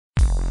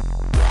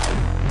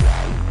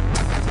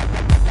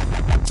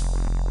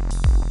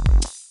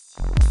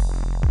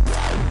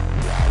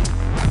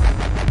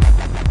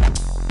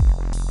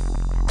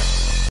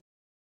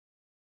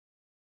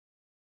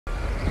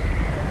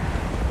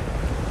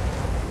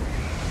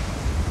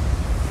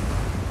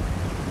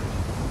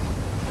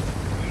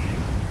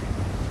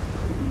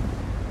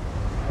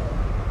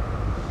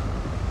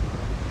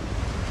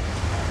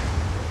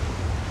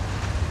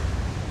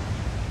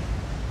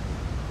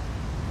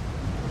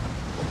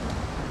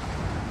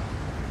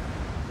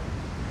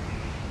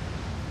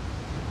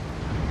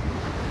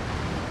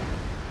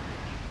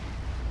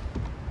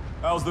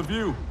How's the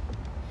view?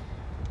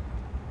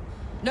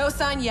 No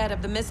sign yet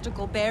of the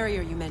mystical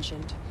barrier you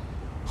mentioned.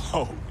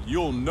 Oh,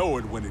 you'll know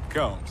it when it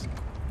comes.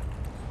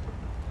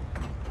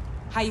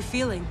 How you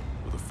feeling?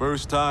 For the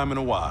first time in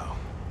a while,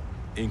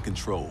 in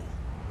control.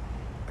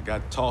 I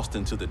got tossed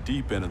into the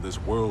deep end of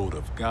this world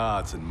of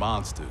gods and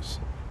monsters.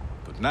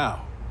 But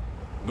now,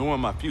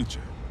 knowing my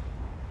future,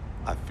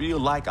 I feel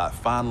like I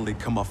finally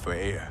come up for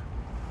air.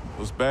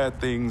 Those bad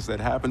things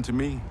that happened to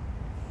me,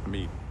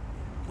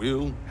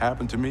 will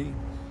happen to me.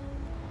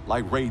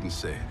 Like Raiden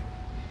said,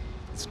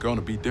 it's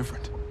gonna be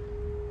different.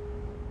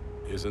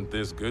 Isn't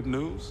this good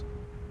news?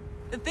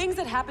 The things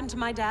that happened to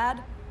my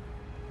dad,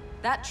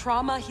 that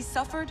trauma he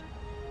suffered,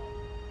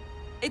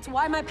 it's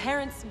why my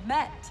parents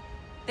met.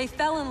 They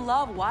fell in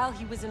love while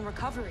he was in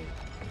recovery.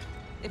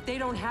 If they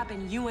don't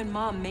happen, you and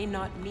Mom may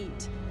not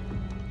meet.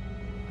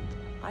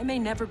 I may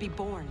never be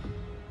born.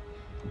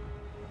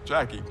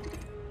 Jacqui,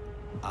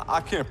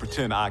 I can't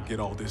pretend I get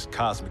all this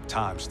cosmic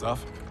time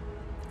stuff.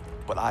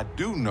 But I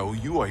do know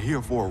you are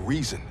here for a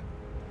reason.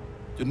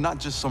 You're not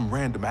just some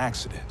random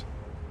accident.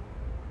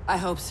 I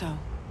hope so.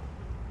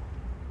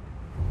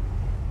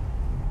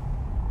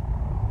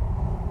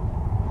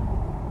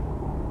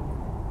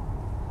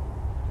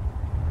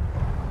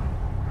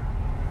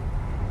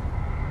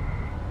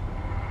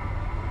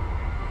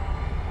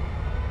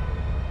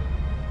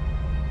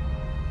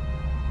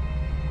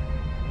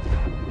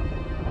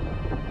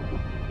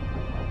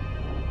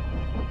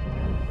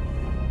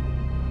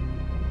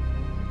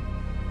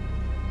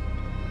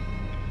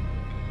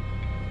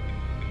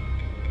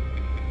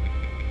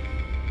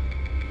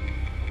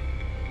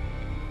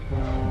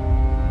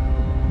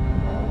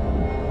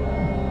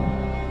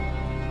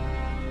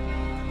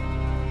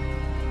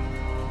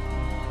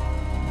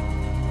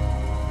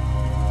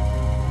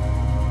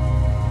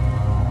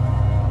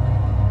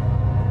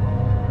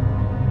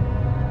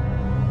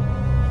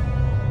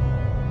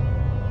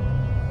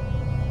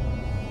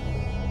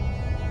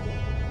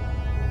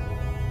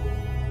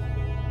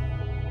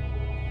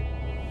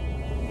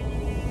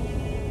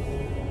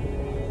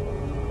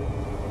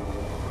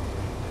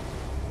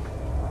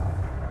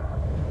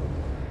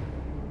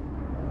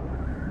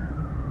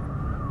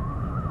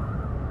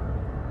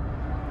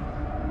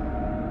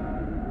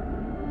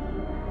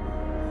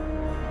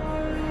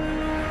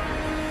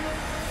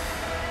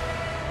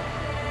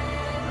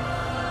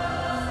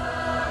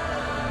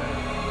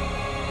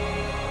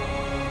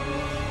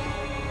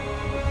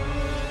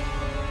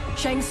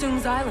 Shang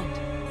Tsung's island.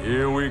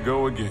 Here we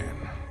go again.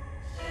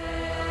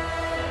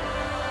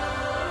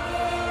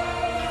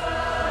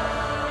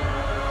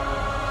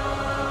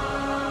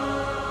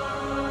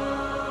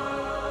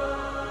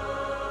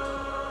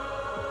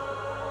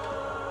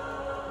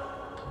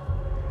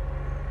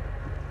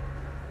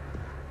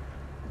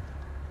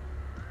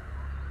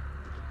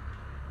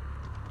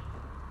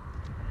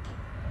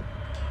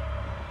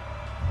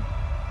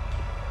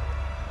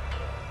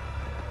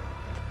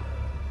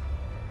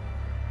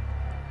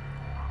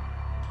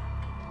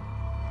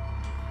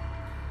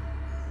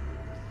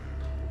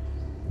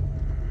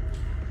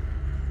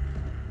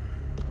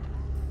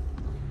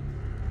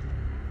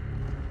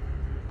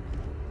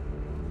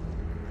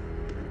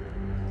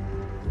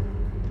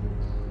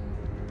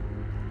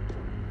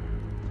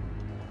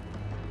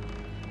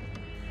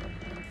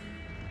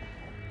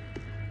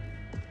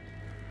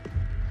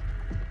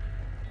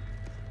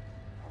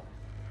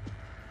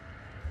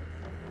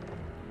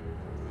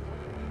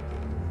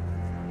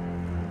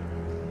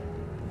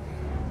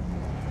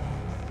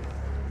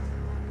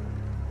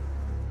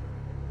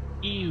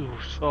 Ew,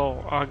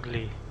 so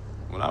ugly.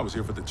 When I was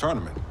here for the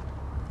tournament,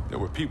 there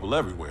were people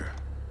everywhere.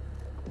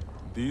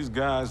 These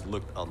guys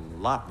looked a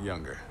lot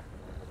younger.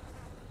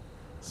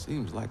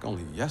 Seems like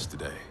only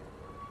yesterday.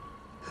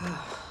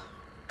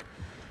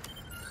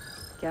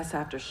 Guess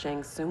after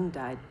Shang Tsung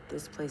died,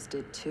 this place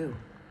did too.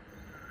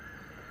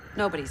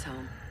 Nobody's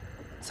home.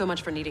 So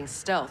much for needing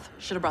stealth.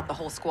 Should have brought the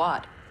whole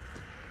squad.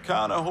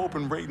 Kinda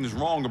hoping Raiden's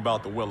wrong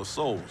about the Well of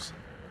Souls.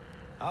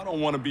 I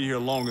don't want to be here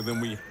longer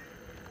than we...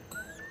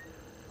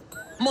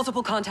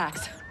 Multiple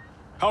contacts.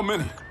 How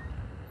many?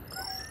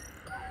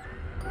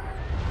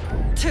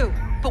 2,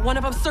 but one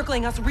of them's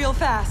circling us real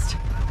fast.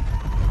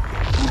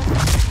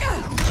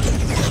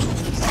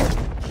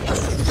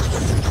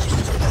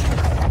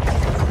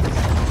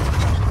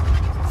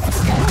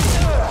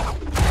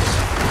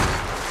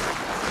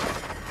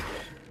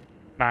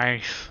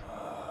 Nice.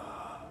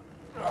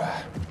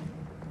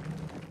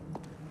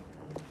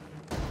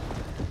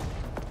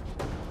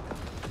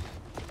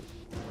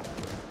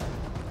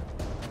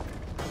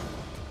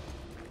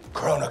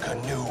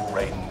 Kronika knew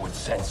Raiden would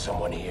send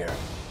someone here.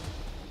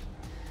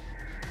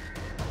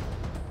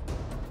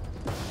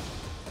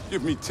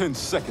 Give me 10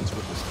 seconds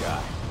with this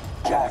guy.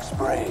 Jacqui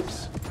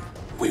Briggs.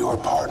 We were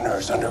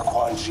partners under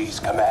Quan Chi's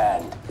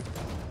command.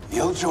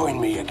 You'll join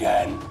me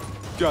again.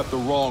 Got the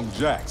wrong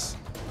Jax.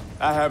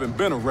 I haven't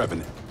been a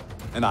revenant,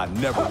 and I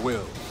never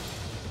will.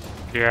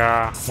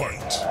 Yeah.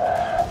 Fight.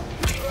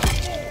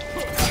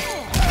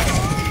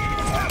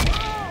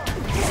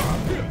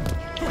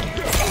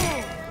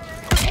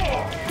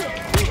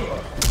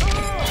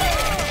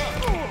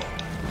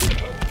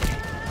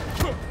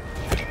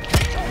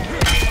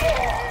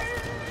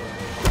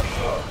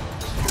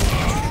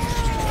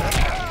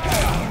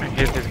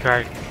 hit this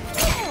guy.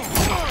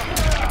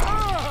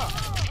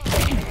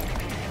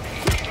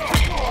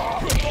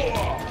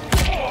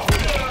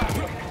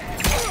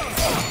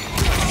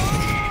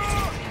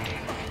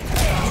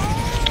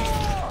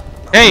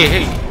 Hey,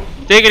 hey,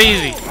 take it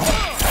easy.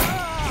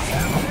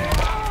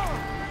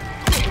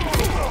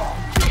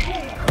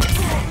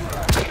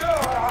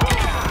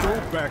 Go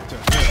back to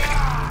hell.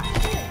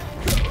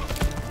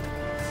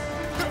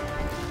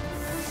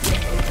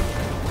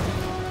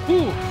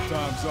 Ooh.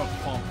 Time's up,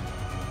 punk.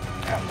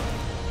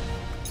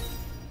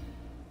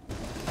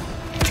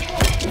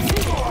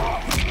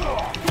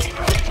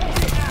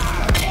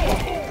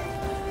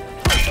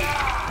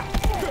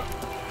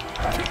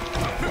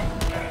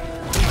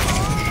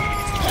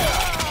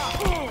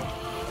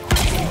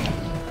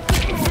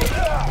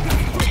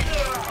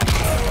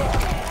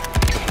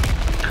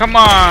 Come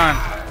on.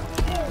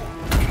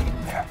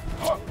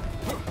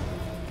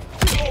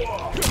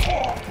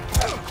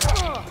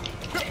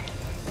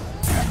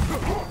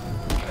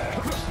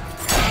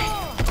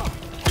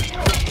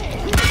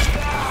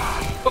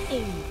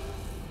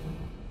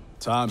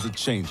 Times are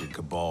changing,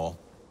 Cabal.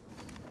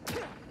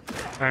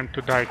 Time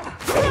to die.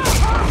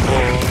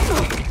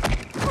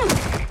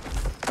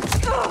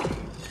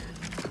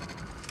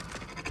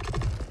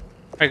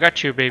 I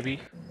got you, baby.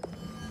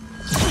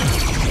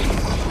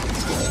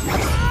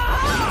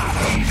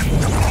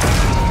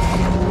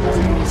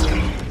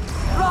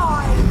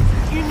 Rise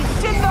in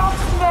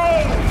Shinnok's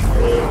name!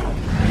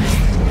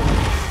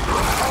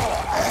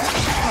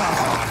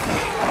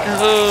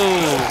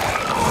 Oh.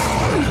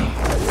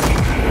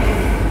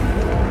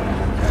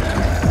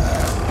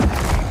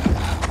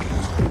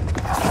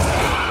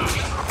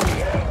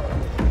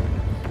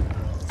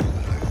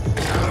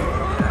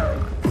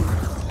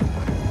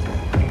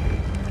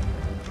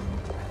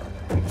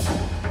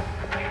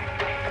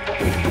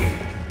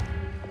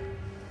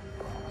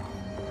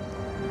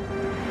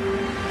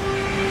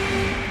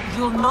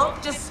 You'll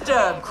not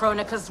disturb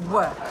Kronika's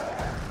work.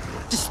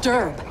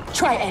 Disturb.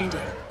 Try ending.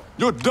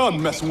 You're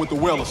done messing with the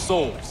Well of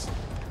Souls.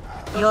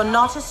 You're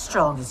not as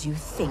strong as you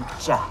think,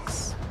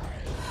 Jax.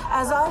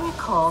 As I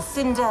recall,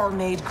 Sindel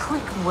made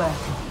quick work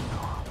of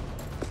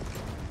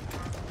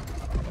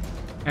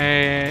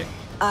you.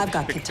 I've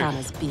got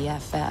Kitana's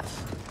BFF.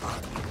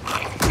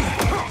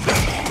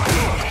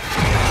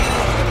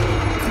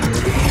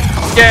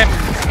 Yeah.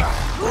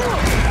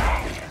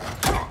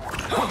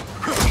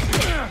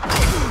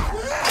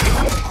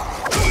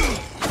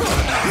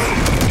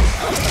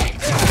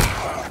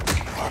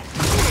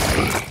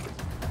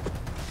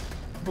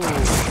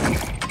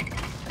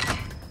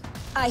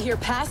 I hear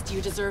past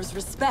you deserves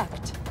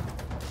respect.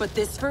 But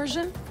this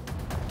version?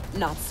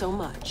 Not so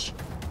much.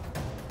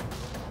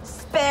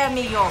 Spare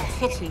me your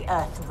pity,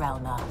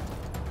 Earthrealmer.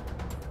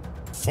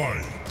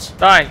 Fight.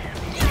 Die.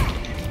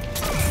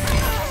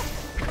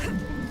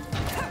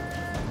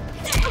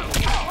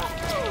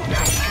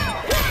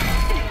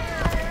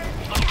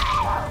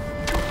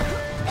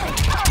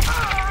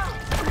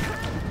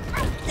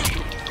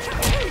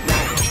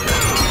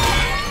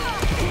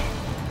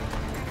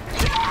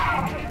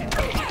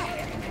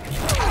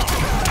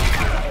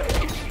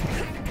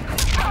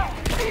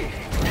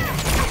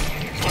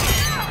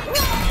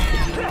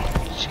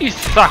 You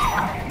suck.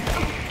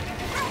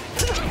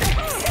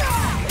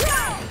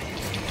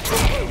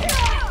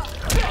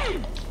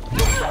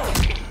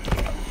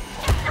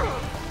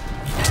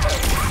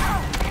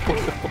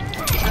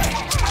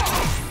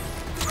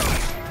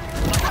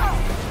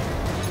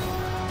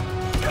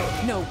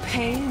 No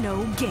pain,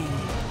 no gain.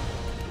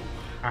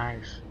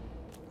 Nice.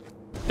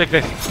 Take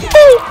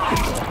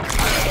this.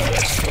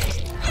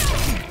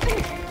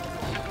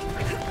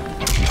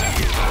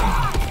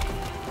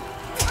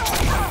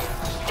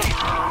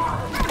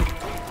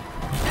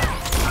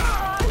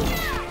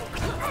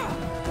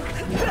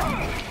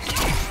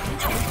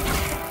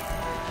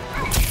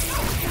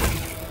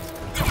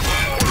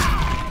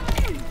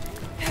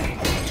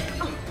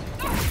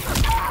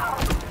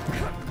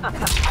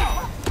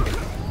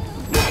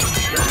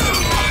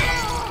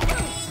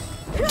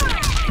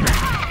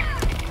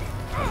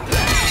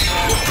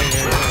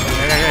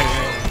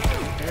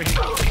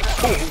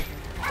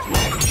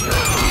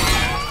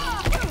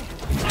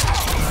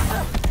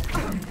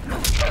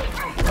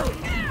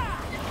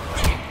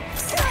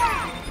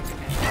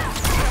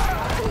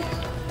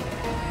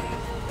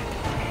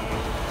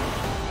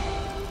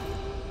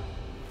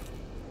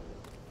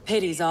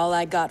 Pity's all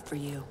I got for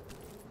you.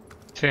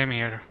 Same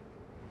here.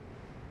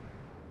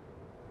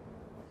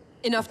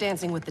 Enough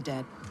dancing with the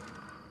dead.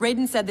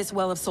 Raiden said this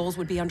Well of Souls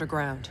would be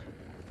underground.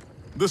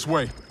 This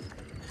way.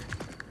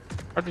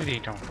 How did he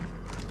know?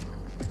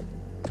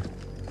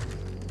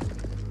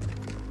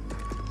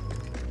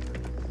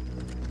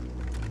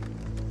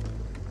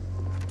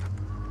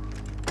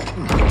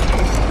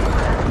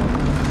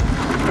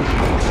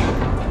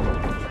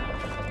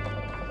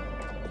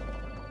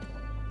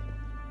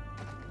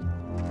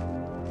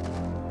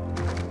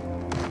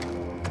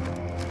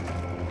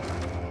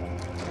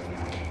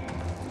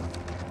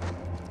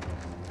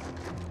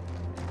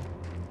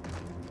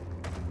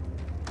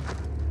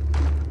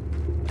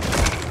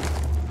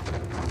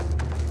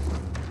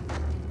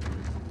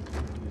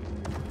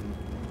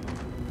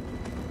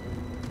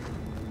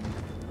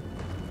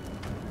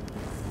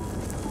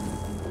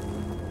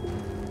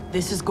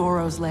 This is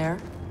Goro's lair?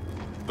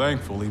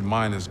 Thankfully,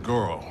 mine is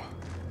Goro.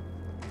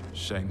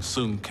 Shang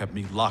Tsung kept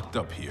me locked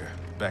up here,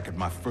 back at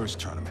my first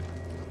tournament.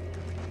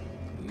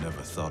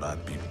 Never thought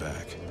I'd be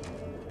back.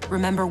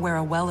 Remember where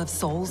a well of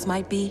souls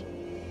might be?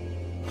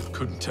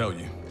 Couldn't tell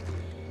you.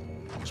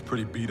 I was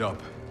pretty beat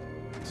up.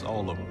 It's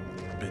all a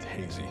bit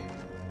hazy.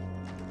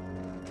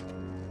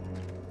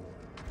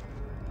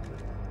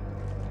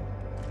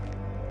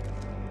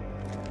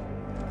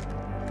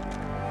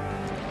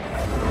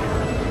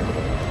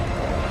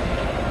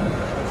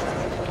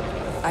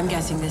 I'm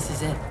guessing this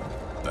is it.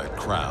 That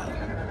crown.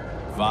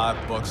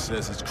 $5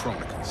 says it's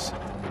Kronika's.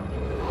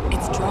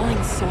 It's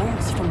drawing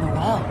souls from the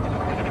well.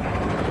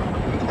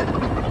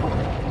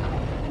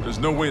 There's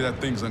no way that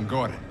thing's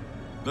unguarded.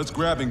 Let's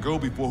grab and go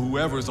before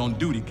whoever's on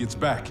duty gets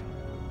back.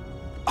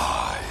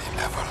 I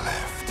never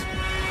left.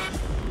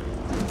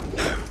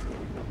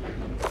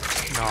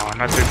 No,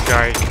 not this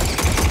guy.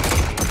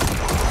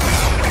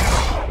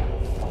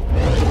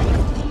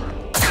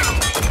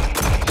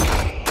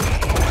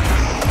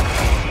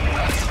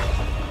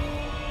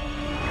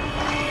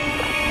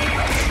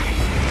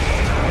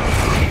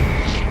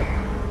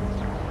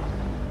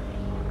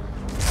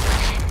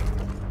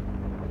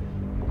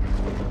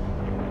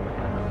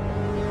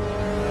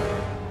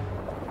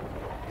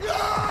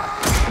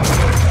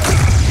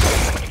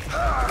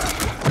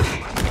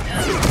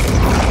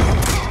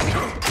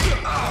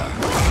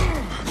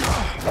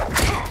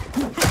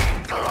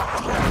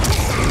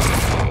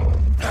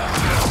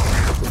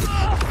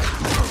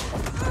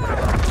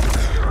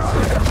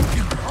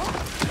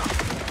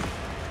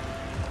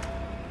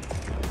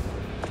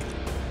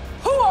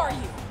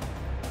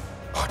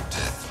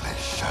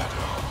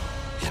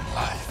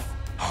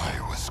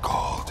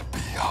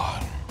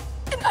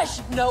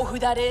 Know who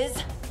that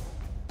is?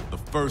 The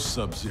first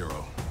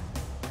Sub-Zero.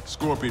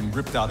 Scorpion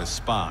ripped out his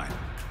spine,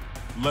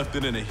 left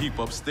it in a heap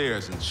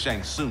upstairs in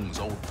Shang Tsung's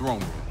old throne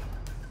room.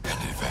 An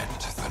event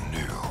the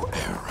new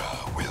era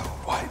will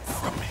wipe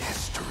from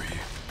history.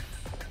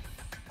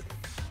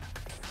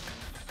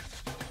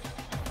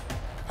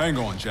 Hang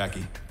on,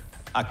 Jacqui.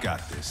 I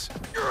got this.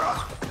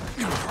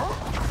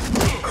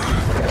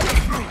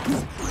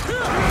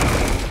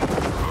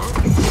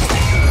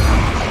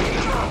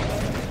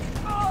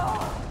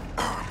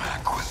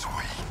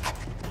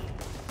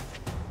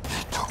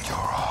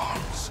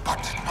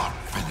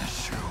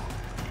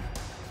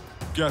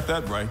 Got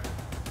that right.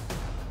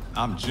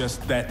 I'm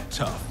just that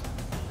tough.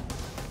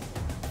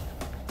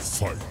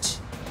 Fight.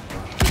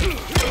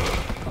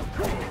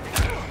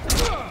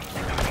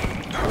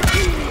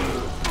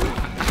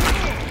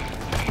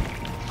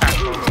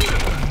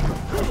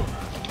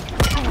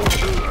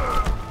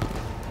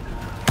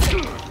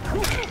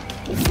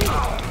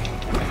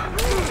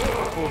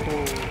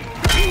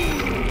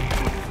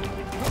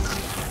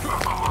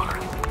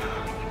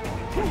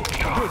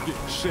 Good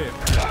getting shit.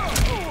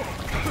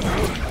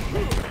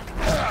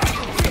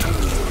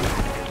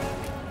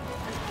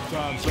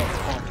 Time's up,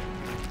 punk.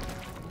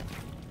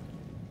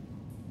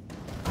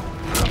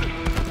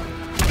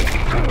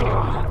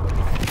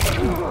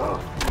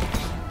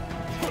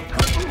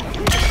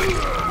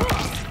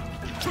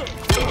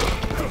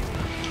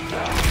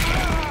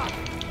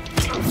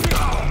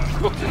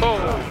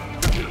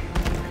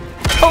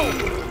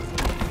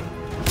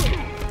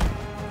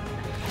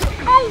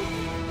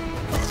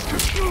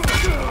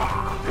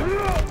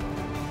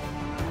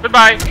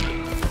 Goodbye.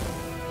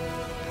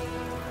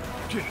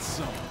 Get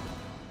some.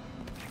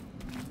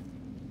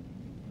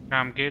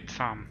 Come get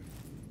some.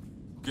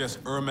 Guess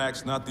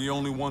Ermac's not the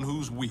only one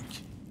who's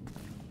weak.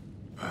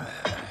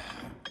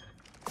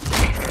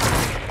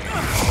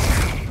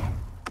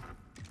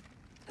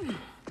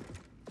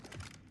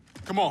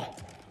 Come on,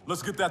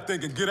 let's get that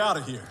thing and get out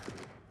of here.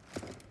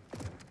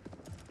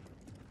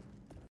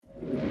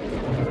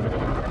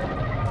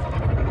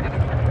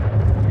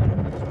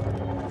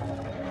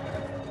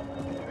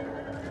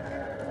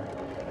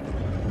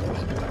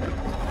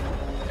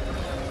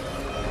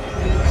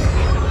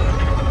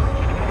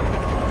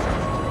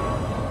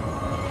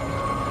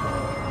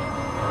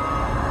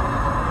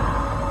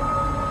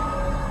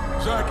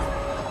 Jacqui,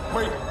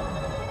 wait.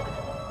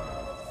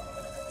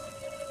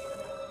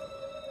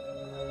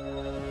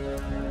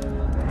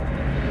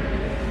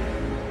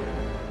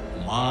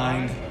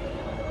 Mind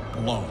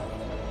blown.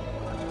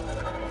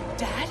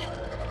 Dad?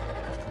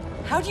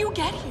 How'd you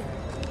get here?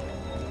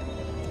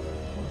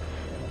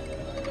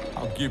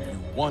 I'll give you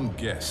one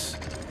guess.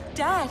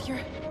 Dad,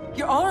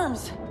 your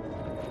arms.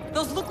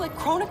 Those look like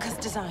Kronika's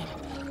design.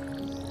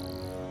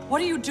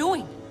 What are you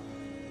doing?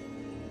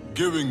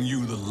 Giving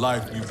you the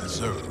life you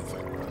deserve.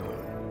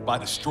 By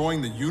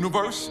destroying the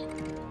universe,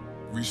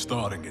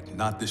 restarting it,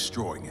 not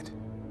destroying it.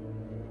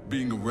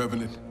 Being a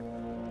revenant,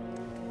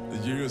 the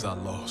years I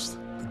lost,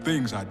 the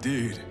things I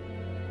did.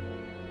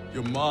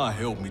 Your ma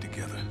held me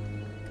together,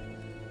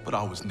 but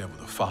I was never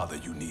the father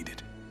you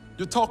needed.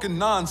 You're talking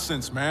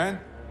nonsense,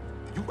 man.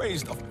 You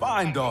raised a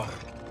fine daughter.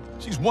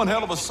 She's one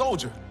hell of a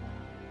soldier.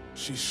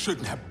 She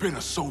shouldn't have been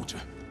a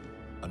soldier.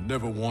 I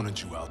never wanted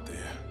you out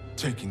there,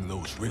 taking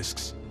those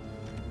risks.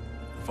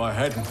 If I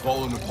hadn't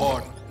fallen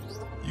apart,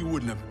 you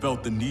wouldn't have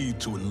felt the need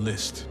to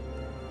enlist.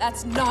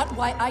 That's not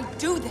why I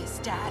do this,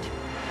 Dad.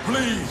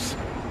 Please,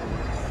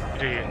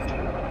 Idiot.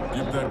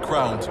 give that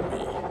crown to me.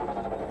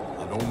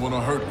 I don't want to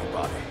hurt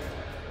anybody.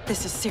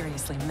 This is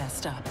seriously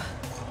messed up.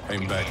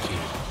 Hang back, kid.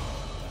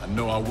 I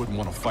know I wouldn't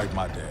want to fight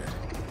my dad.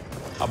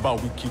 How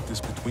about we keep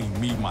this between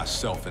me,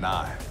 myself, and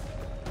I?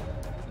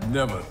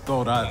 Never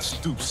thought I'd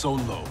stoop so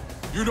low.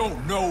 You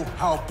don't know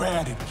how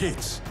bad it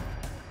gets.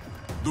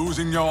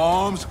 Losing your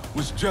arms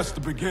was just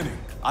the beginning.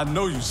 I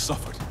know you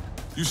suffered.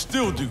 You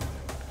still do.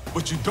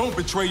 But you don't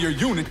betray your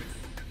unit.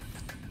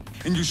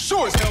 And you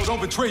sure as hell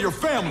don't betray your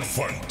family.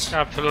 Fight.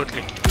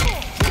 Absolutely.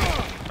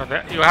 So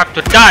that you have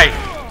to die.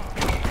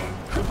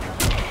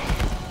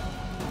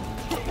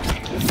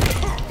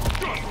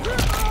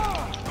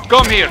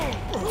 Come here.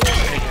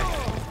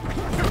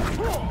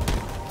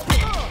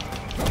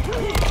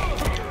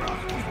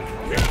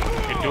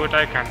 You do it,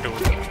 I can't do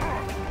it.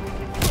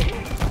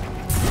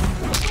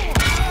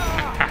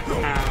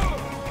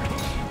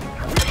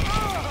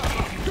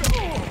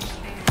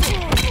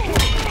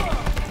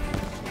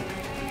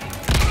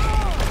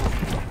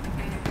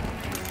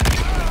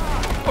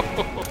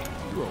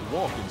 You're a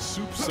walking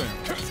soup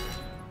sandwich.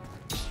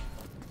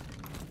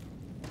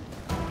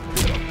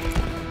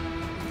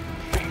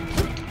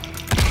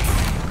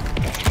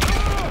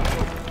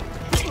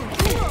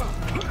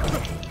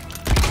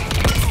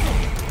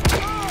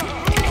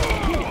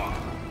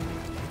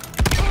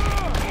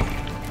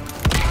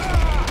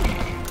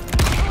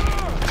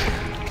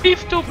 He's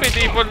stupid,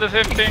 he put the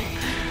same thing.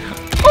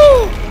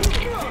 Ooh!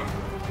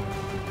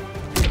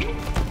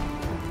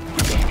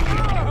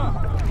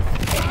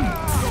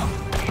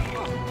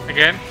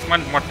 Again,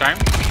 one more time.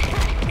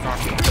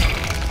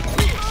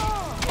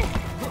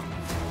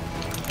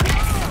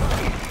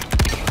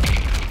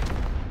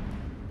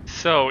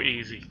 So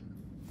easy.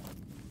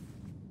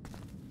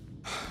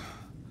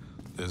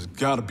 There's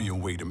gotta be a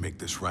way to make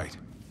this right.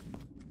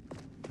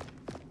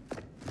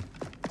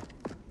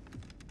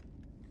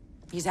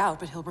 He's out,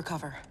 but he'll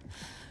recover.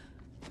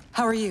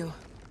 How are you?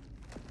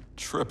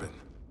 Tripping.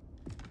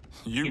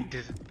 You? He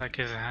did like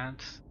his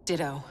hands.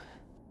 Ditto.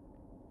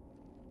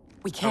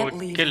 We I can't would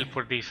leave kill him.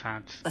 for these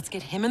hands. Let's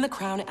get him and the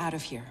crown out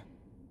of here.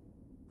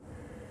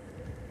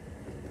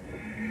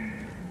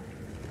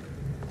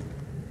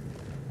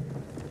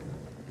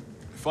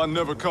 If I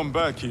never come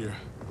back here,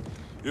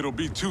 it'll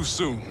be too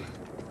soon.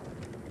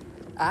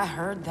 I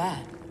heard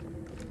that.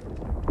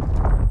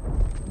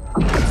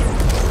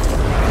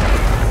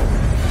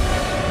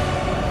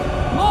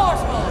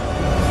 Mortal!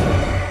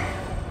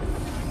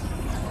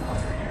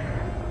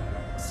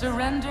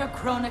 Surrender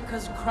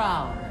Kronika's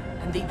crown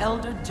and the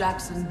elder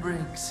Jacqui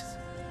Briggs.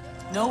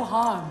 No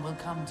harm will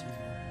come to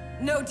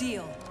you. No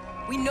deal.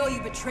 We know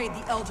you betrayed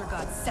the Elder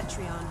God,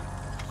 Cetrion.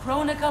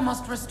 Kronika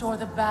must restore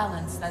the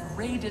balance that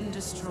Raiden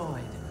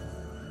destroyed.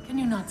 Can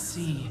you not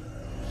see?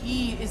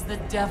 He is the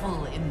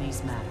devil in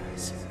these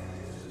matters.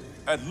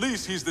 At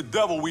least he's the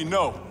devil we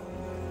know.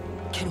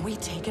 Can we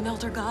take an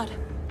Elder God?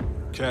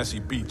 Cassie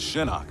beat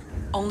Shinnok.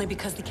 Only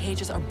because the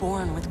cages are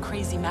born with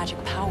crazy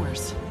magic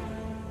powers.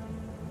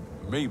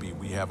 Maybe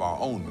we have our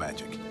own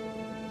magic.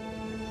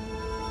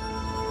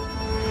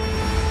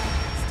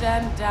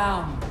 Stand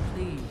down,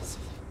 please.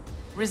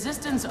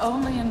 Resistance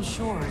only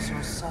ensures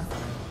your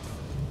suffering.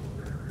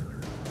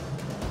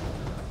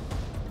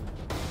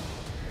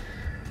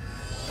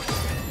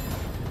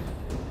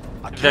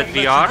 Is that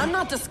VR? I'm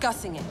not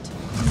discussing it.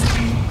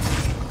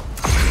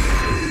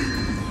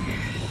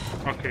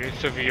 Okay,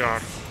 it's a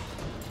VR.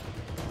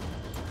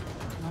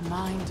 Your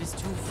mind is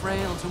too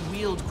frail to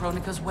wield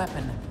Kronika's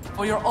weapon.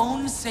 For your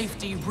own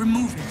safety,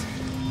 remove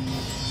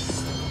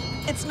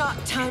it. It's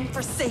not time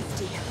for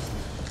safety.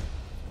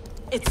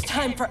 It's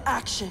time for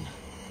action.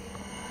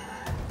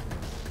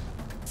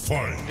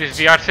 Fight. This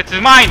VR set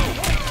is mine!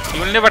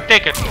 You will never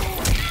take it.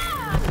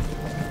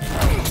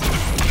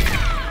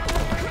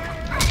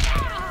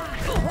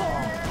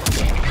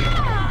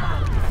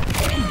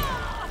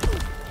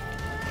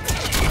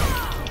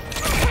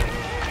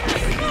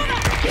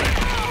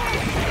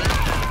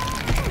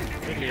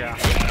 Yeah.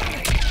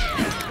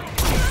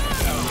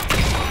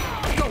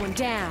 Going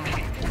down.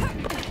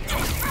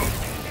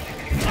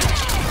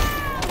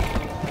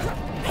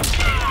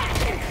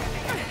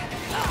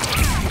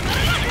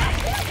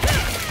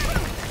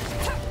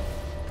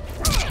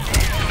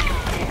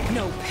 No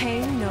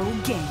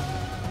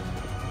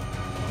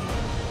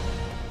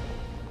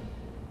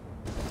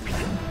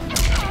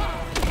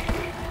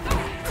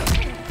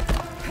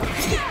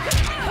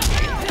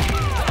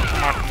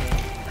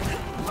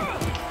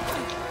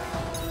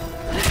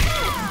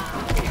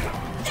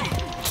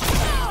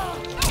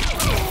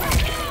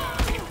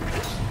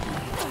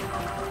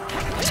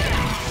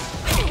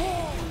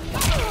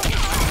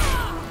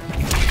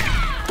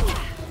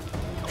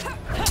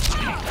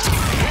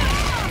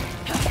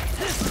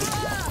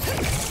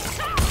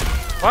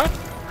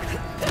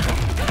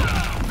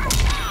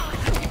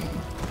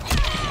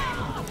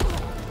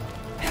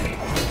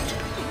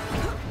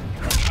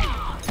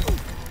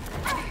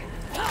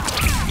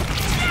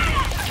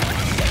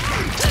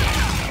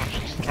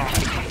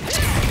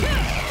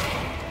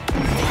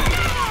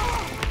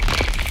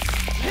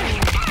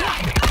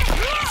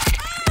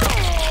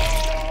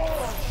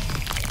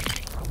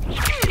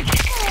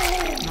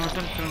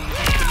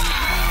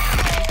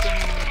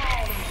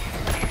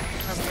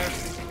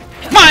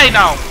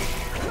now.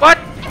 What?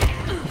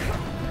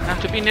 I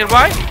have to be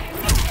nearby?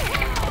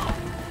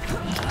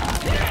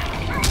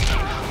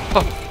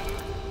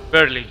 Oh,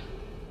 barely.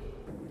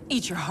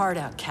 Eat your heart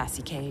out,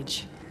 Cassie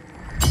Cage.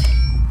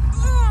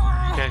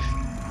 Guys.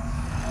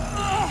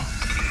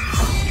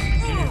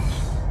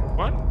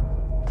 What?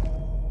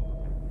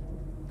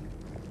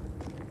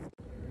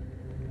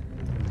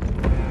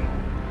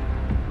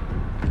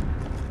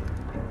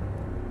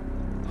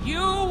 You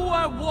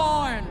were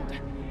warned.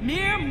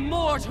 Mere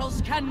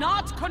mortals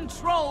cannot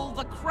control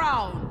the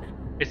crown.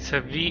 It's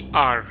a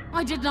VR.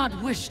 I did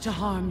not wish to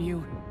harm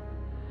you,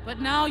 but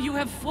now you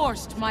have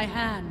forced my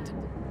hand.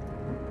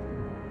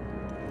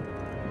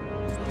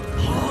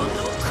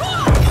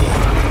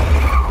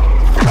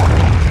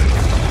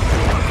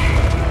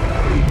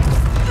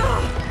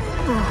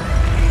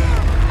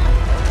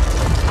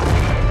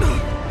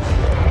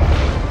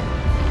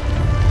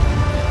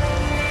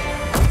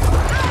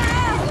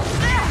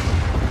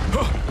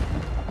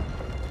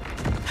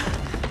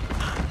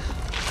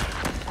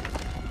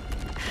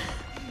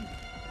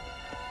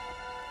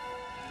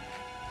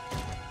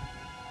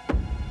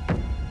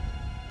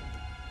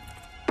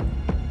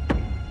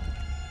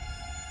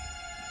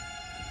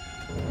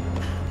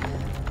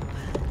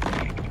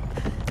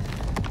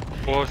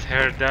 Both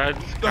her dads.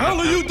 The hell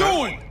are you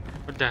doing?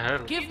 What the hell?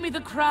 Give me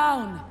the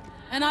crown,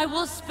 and I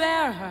will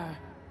spare her.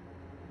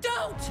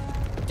 Don't!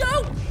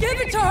 Don't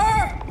give it to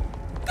her!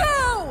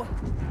 Go!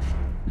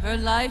 Her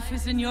life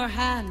is in your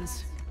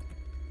hands.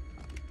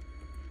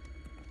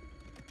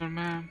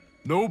 Man.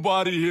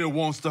 Nobody here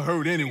wants to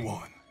hurt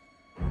anyone.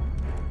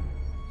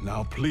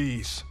 Now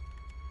please,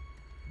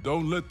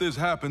 don't let this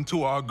happen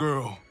to our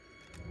girl.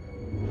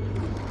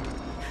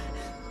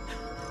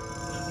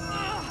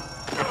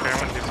 Okay,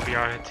 I want this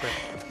VR headset.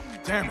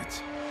 Damn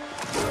it.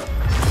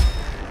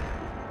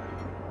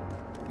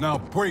 Now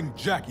bring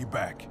Jacqui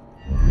back.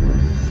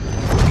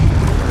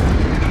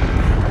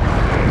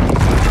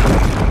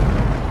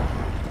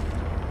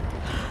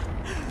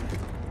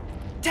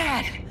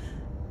 Dad!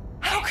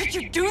 How could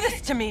you do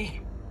this to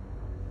me?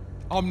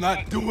 I'm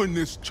not doing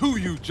this to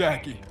you,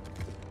 Jacqui.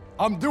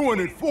 I'm doing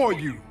it for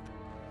you.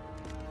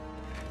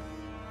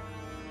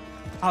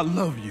 I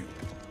love you.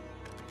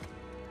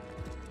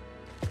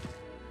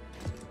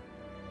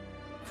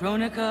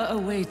 Kronika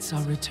awaits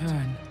our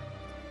return.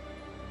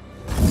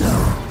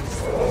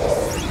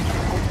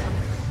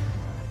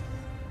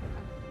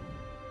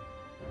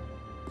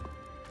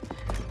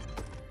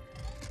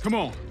 Come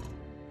on.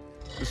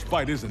 This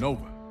fight isn't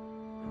over.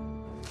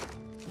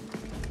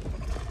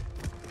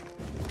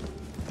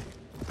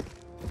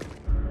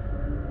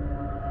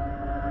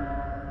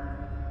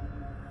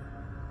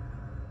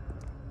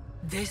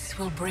 This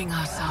will bring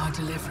us our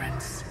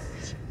deliverance.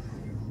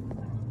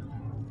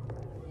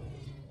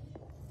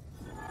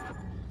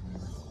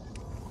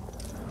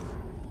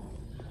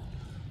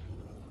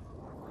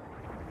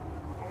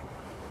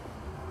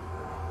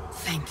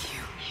 Thank you.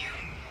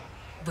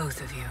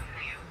 Both of you.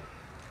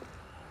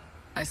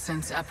 I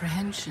sense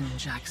apprehension,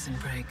 Jacqui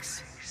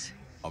Briggs.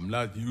 I'm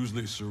not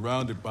usually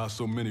surrounded by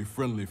so many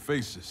friendly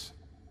faces.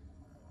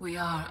 We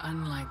are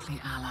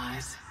unlikely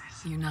allies,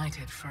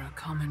 united for a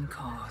common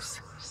cause.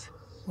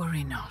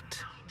 Worry not.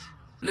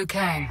 Liu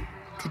Kang,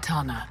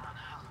 Kitana,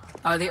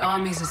 are the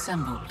armies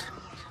assembled?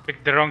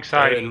 Pick the wrong They're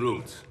side. en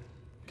route.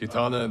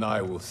 Kitana and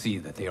I will see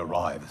that they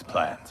arrive as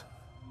planned.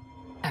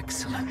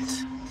 Excellent.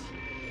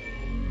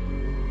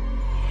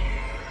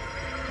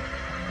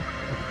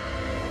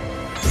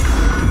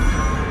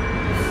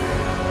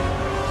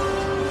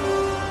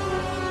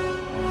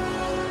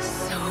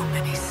 So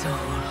many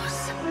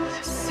souls,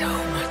 so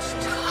much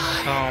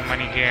time. So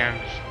many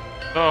games.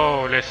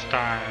 So less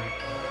time.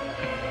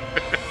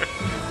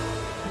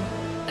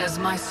 As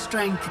my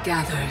strength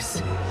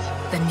gathers,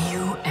 the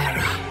new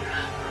era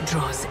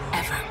draws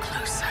ever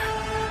closer.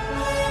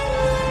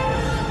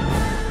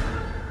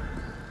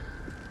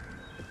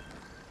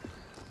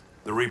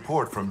 The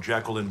report from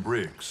Jacqui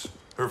Briggs.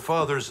 Her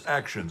father's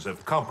actions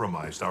have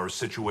compromised our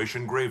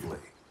situation gravely.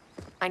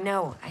 I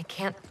know. I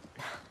can't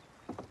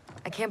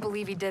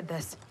believe he did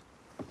this.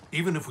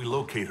 Even if we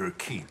locate her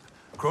keep,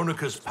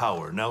 Kronika's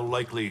power now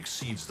likely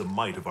exceeds the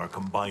might of our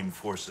combined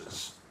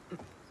forces.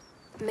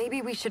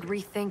 Maybe we should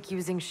rethink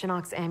using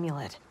Shinnok's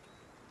amulet.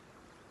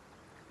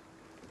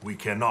 We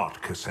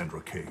cannot,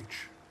 Cassandra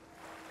Cage.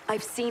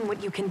 I've seen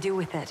what you can do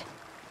with it.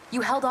 You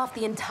held off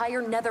the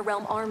entire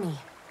Netherrealm army.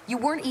 You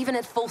weren't even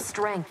at full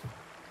strength.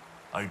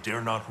 I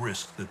dare not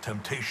risk the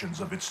temptations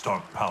of its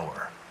dark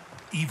power.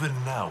 Even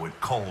now it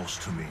calls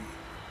to me.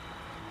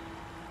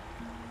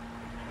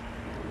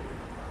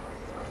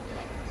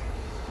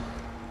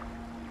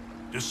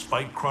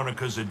 Despite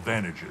Kronika's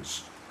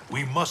advantages,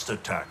 we must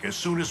attack as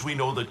soon as we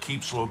know the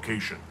keep's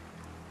location.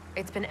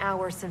 It's been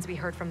hours since we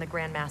heard from the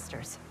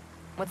Grandmasters.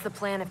 What's the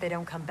plan if they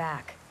don't come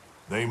back?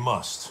 They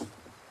must,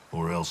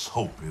 or else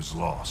hope is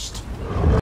lost.